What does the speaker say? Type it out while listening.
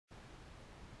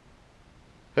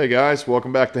Hey guys,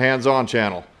 welcome back to Hands On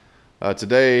channel.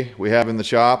 Today we have in the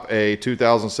shop a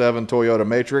 2007 Toyota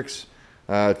Matrix.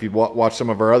 If you've watched some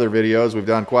of our other videos, we've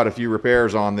done quite a few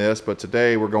repairs on this, but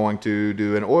today we're going to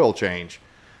do an oil change.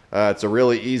 It's a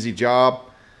really easy job.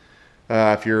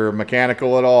 If you're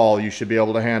mechanical at all, you should be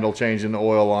able to handle changing the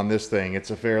oil on this thing. It's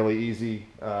a fairly easy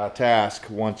task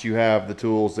once you have the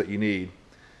tools that you need.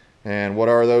 And what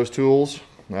are those tools?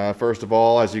 First of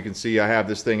all, as you can see, I have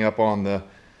this thing up on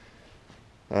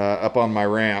my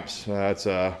ramps. I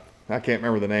can't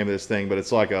remember the name of this thing, but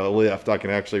it's like a lift. I can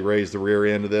actually raise the rear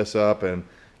end of this up and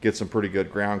get some pretty good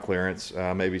ground clearance.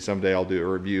 Maybe someday I'll do a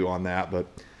review on that, but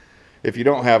if you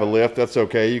don't have a lift, that's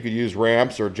okay. You could use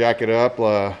ramps or jack it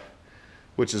up,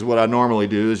 which is what I normally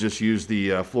do, is just use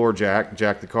the floor jack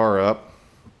the car up.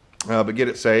 But get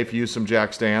it safe, use some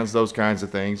jack stands, those kinds of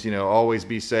things. You know, always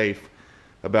be safe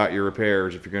about your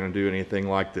repairs. If you're going to do anything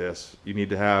like this, you need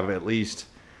to have at least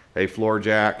a floor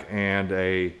jack and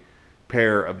a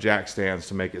pair of jack stands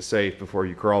to make it safe before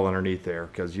you crawl underneath there,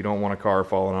 because you don't want a car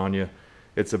falling on you.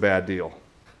 It's a bad deal.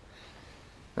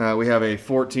 We have a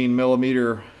 14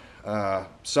 millimeter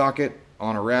socket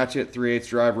on a ratchet, 3/8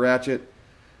 drive ratchet.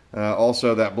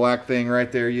 Also that black thing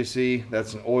right there you see,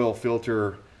 that's an oil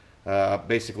filter,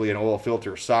 basically an oil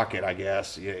filter socket, I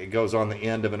guess. It goes on the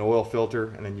end of an oil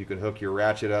filter, and then you can hook your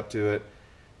ratchet up to it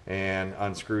and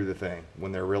unscrew the thing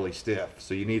when they're really stiff.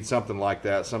 So you need something like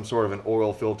that. Some sort of an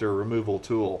oil filter removal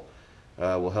tool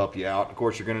will help you out. Of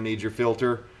course, you're going to need your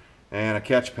filter and a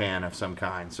catch pan of some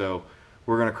kind. So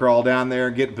we're going to crawl down there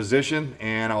and get in position,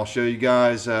 and I'll show you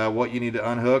guys what you need to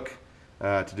unhook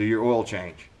to do your oil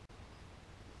change.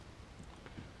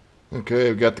 Okay,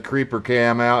 we've got the creeper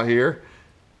cam out here,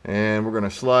 and we're going to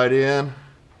slide in,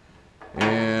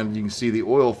 and you can see the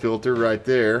oil filter right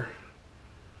there.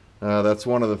 That's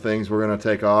one of the things we're going to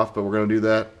take off, but we're going to do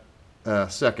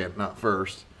that second, not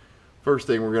first. First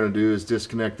thing we're going to do is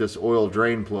disconnect this oil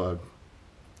drain plug.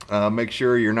 Make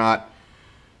sure you're not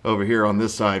over here on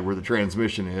this side where the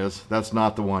transmission is. That's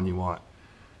not the one you want.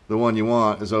 The one you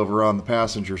want is over on the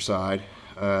passenger side.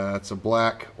 It's a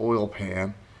black oil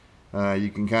pan. You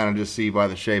can kind of just see by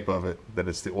the shape of it that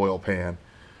it's the oil pan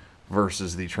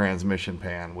versus the transmission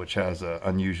pan, which has an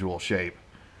unusual shape.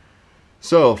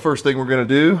 So first thing we're going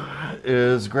to do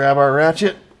is grab our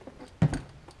ratchet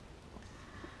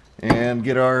and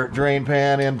get our drain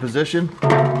pan in position.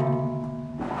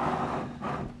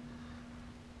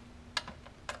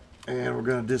 And we're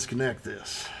going to disconnect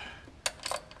this.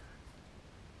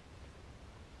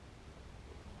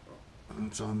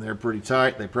 It's on there pretty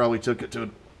tight. They probably took it to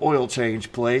an oil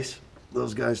change place.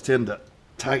 Those guys tend to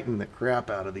tighten the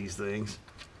crap out of these things.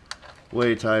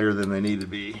 Way tighter than they need to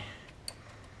be.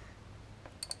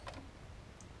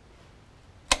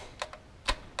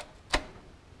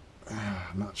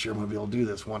 I'm not sure I'm going to be able to do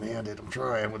this one-handed. I'm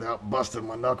trying without busting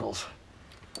my knuckles.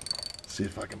 Let's see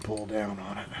if I can pull down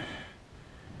on it.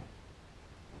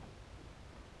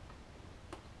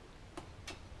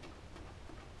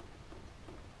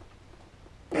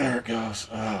 There it goes.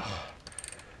 Oh.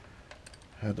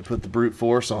 I had to put the brute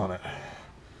force on it.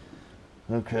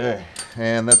 Okay,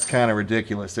 and that's kind of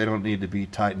ridiculous. They don't need to be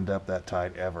tightened up that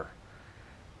tight ever.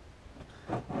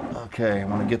 Okay, I'm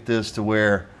going to get this to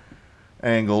where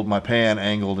angled, my pan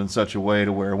angled in such a way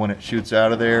to where when it shoots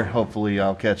out of there, hopefully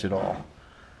I'll catch it all.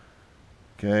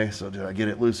 Okay, so did I get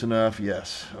it loose enough?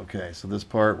 Yes. Okay, so this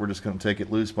part we're just going to take it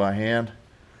loose by hand.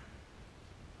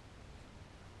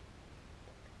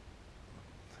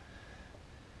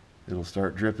 It'll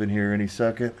start dripping here any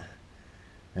second,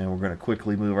 and we're going to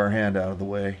quickly move our hand out of the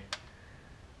way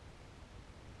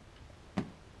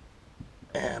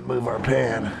and move our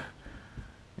pan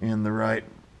in the right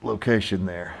location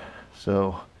there.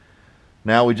 So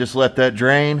now we just let that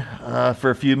drain for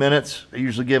a few minutes. I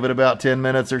usually give it about 10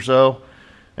 minutes or so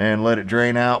and let it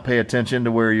drain out. Pay attention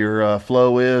to where your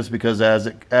flow is, because as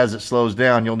it slows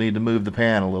down, you'll need to move the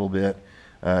pan a little bit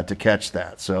to catch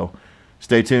that. So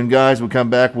stay tuned, guys. We'll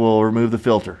come back, we'll remove the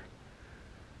filter.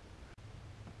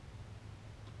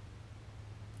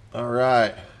 All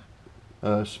right,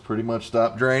 it's pretty much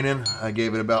stopped draining. I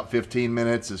gave it about 15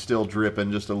 minutes. It's still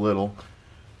dripping just a little,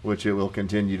 which it will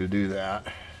continue to do that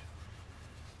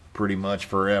pretty much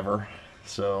forever.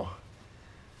 So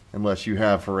unless you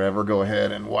have forever, go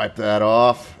ahead and wipe that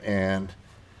off and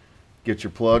get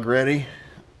your plug ready,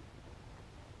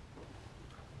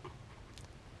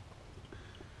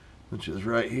 which is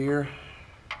right here.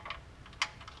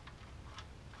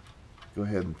 Go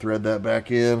ahead and thread that back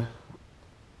in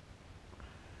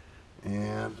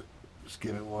and just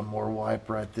give it one more wipe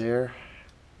right there.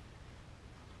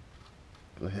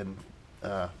 Go ahead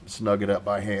and snug it up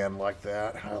by hand like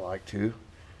that. I like to.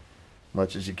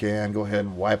 much as you can. Go ahead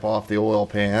and wipe off the oil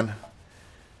pan, at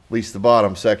least the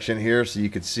bottom section here, so you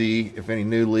can see if any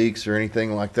new leaks or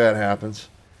anything like that happens.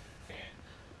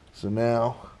 So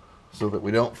now, so that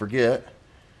we don't forget,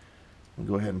 we'll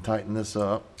go ahead and tighten this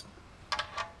up.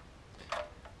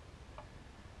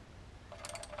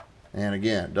 And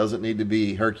again, it doesn't need to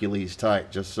be Hercules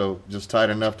tight, just tight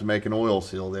enough to make an oil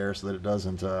seal there so that it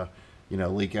doesn't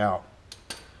leak out.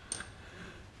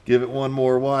 Give it one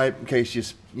more wipe in case you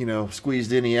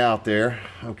squeezed any out there.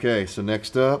 Okay, so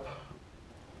next up,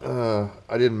 I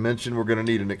didn't mention we're going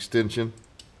to need an extension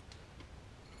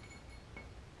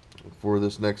for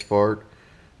this next part.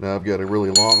 Now I've got a really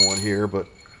long one here, but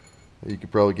you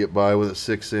could probably get by with a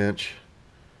 6-inch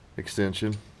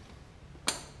extension.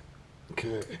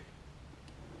 Okay.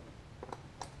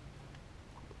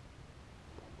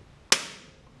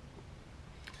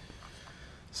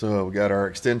 So we got our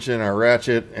extension, our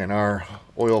ratchet, and our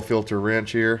oil filter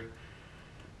wrench here.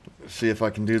 Let's see if I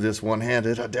can do this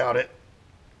one-handed. I doubt it.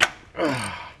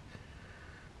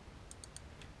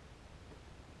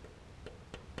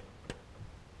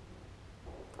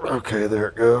 Okay, there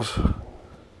it goes.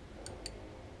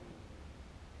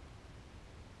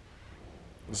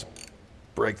 Let's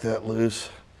break that loose.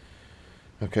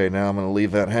 Okay, now I'm going to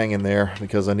leave that hanging there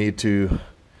because I need to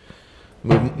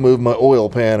move my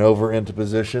oil pan over into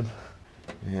position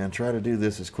and try to do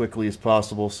this as quickly as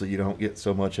possible so you don't get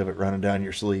so much of it running down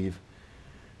your sleeve.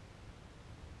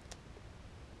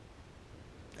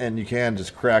 And you can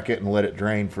just crack it and let it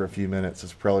drain for a few minutes.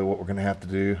 That's probably what we're going to have to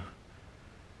do.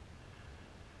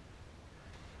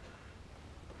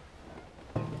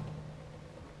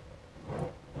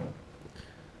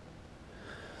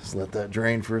 Just let that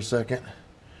drain for a second.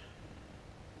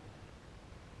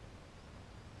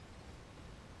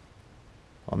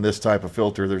 On this type of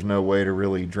filter, there's no way to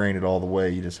really drain it all the way.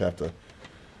 You just have to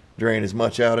drain as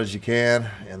much out as you can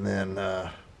and then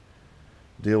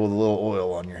deal with a little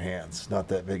oil on your hands. Not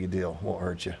that big a deal. Won't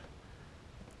hurt you.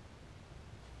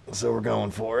 So we're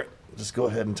going for it. Just go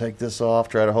ahead and take this off.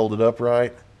 Try to hold it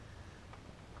upright.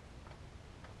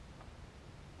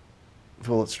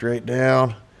 Pull it straight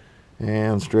down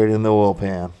and straight in the oil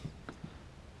pan.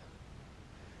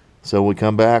 So when we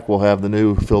come back, we'll have the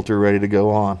new filter ready to go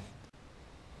on.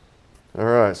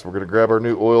 Alright, so we're going to grab our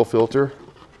new oil filter.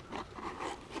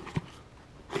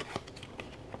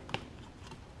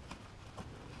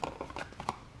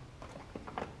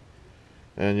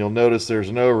 And you'll notice there's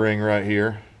an O-ring right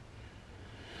here.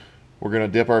 We're going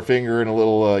to dip our finger in a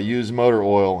little used motor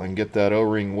oil and get that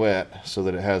O-ring wet so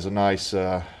that it has a nice,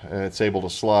 it's able to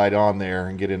slide on there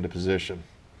and get into position.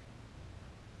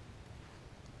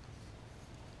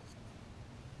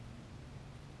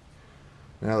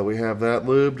 Now that we have that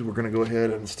lubed, we're going to go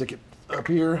ahead and stick it up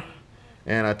here.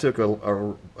 And I took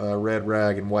a red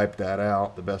rag and wiped that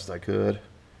out the best I could.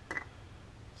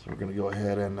 So we're going to go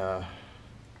ahead and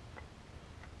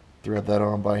thread that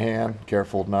on by hand.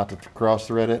 Careful not to cross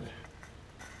thread it.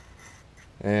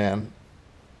 And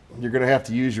you're going to have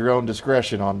to use your own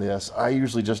discretion on this. I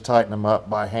usually just tighten them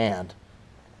up by hand,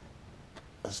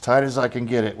 as tight as I can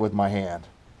get it with my hand.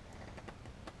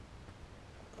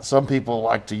 Some people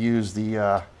like to use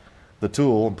the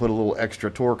tool and put a little extra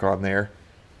torque on there.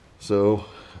 So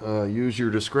use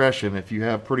your discretion. If you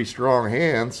have pretty strong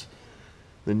hands,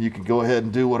 then you can go ahead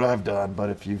and do what I've done. But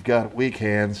if you've got weak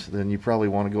hands, then you probably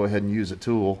want to go ahead and use a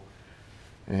tool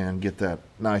and get that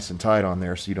nice and tight on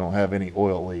there so you don't have any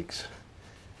oil leaks.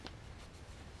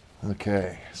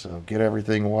 Okay, so get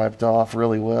everything wiped off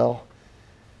really well.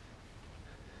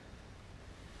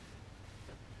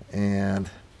 And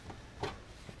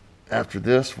after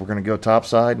this, we're going to go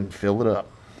topside and fill it up.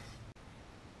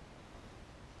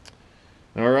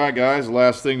 Alright guys, the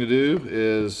last thing to do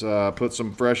is put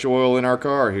some fresh oil in our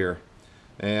car here.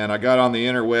 And I got on the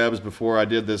interwebs before I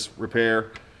did this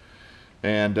repair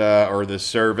and or this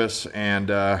service,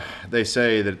 and they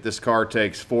say that this car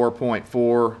takes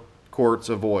 4.4 quarts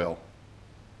of oil.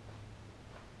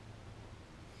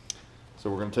 So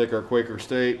we're going to take our Quaker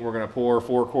State and we're going to pour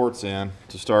 4 quarts in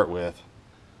to start with.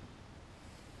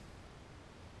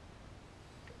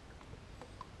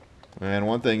 And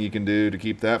one thing you can do to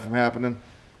keep that from happening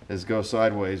is go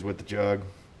sideways with the jug,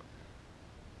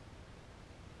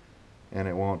 and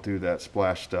it won't do that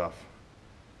splash stuff.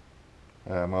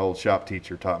 My old shop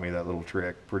teacher taught me that little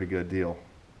trick. Pretty good deal.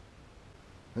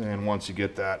 And once you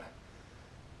get that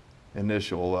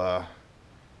initial,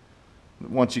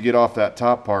 once you get off that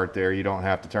top part there, you don't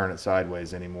have to turn it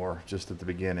sideways anymore, just at the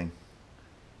beginning.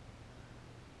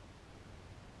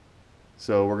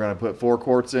 So we're going to put 4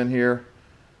 quarts in here.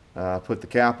 Put the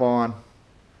cap on,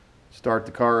 start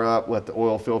the car up, let the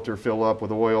oil filter fill up with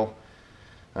oil,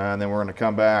 And then we're going to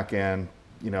come back and,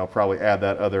 you know, probably add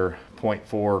that other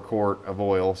 0.4 quart of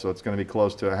oil. So it's going to be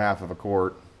close to a half of a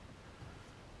quart.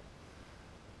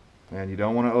 And you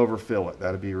don't want to overfill it.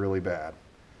 That'd be really bad.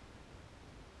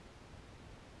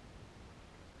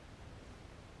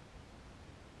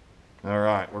 All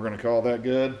right, we're going to call that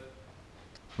good.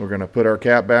 We're going to put our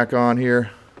cap back on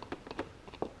here.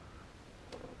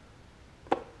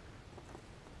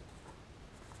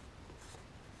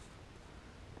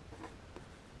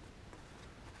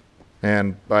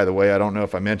 And by the way, I don't know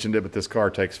if I mentioned it, but this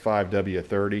car takes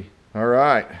 5W30. All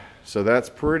right, so that's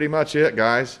pretty much it,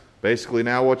 guys. Basically,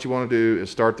 now what you want to do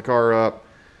is start the car up,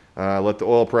 let the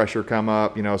oil pressure come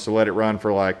up, you know, so let it run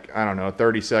for like, I don't know,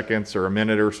 30 seconds or a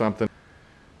minute or something.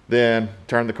 Then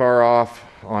turn the car off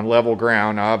on level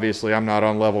ground. Now, obviously, I'm not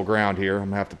on level ground here. I'm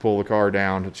going to have to pull the car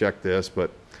down to check this,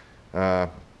 but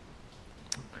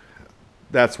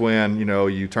that's when, you know,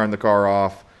 you turn the car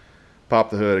off,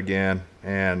 pop the hood again,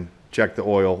 and check the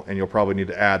oil, and you'll probably need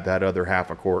to add that other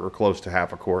half a quart or close to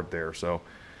half a quart there. So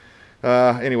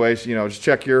anyways, you know, just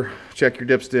check your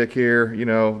dipstick here. You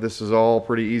know, this is all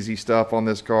pretty easy stuff on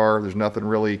this car. There's nothing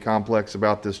really complex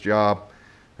about this job,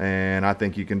 and I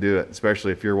think you can do it,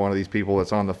 especially if you're one of these people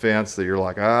that's on the fence that you're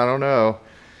like, I don't know,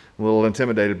 a little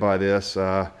intimidated by this.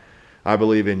 I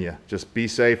believe in you. Just be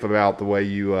safe about the way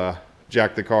you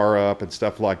jack the car up and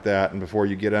stuff like that, and before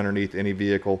you get underneath any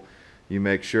vehicle, you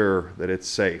make sure that it's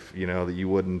safe, you know, that you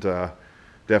wouldn't,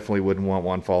 definitely wouldn't want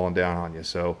one falling down on you.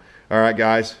 So, all right,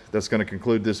 guys, that's going to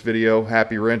conclude this video.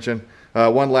 Happy wrenching.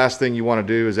 One last thing you want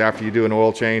to do is after you do an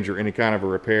oil change or any kind of a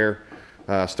repair,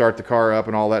 start the car up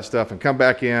and all that stuff and come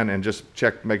back in and just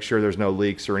check, make sure there's no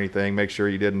leaks or anything. Make sure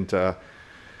you didn't,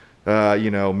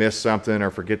 you know, miss something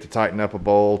or forget to tighten up a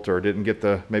bolt or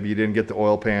maybe you didn't get the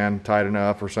oil pan tight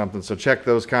enough or something. So check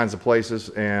those kinds of places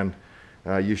and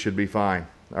you should be fine.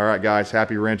 All right, guys,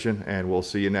 happy wrenching, and we'll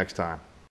see you next time.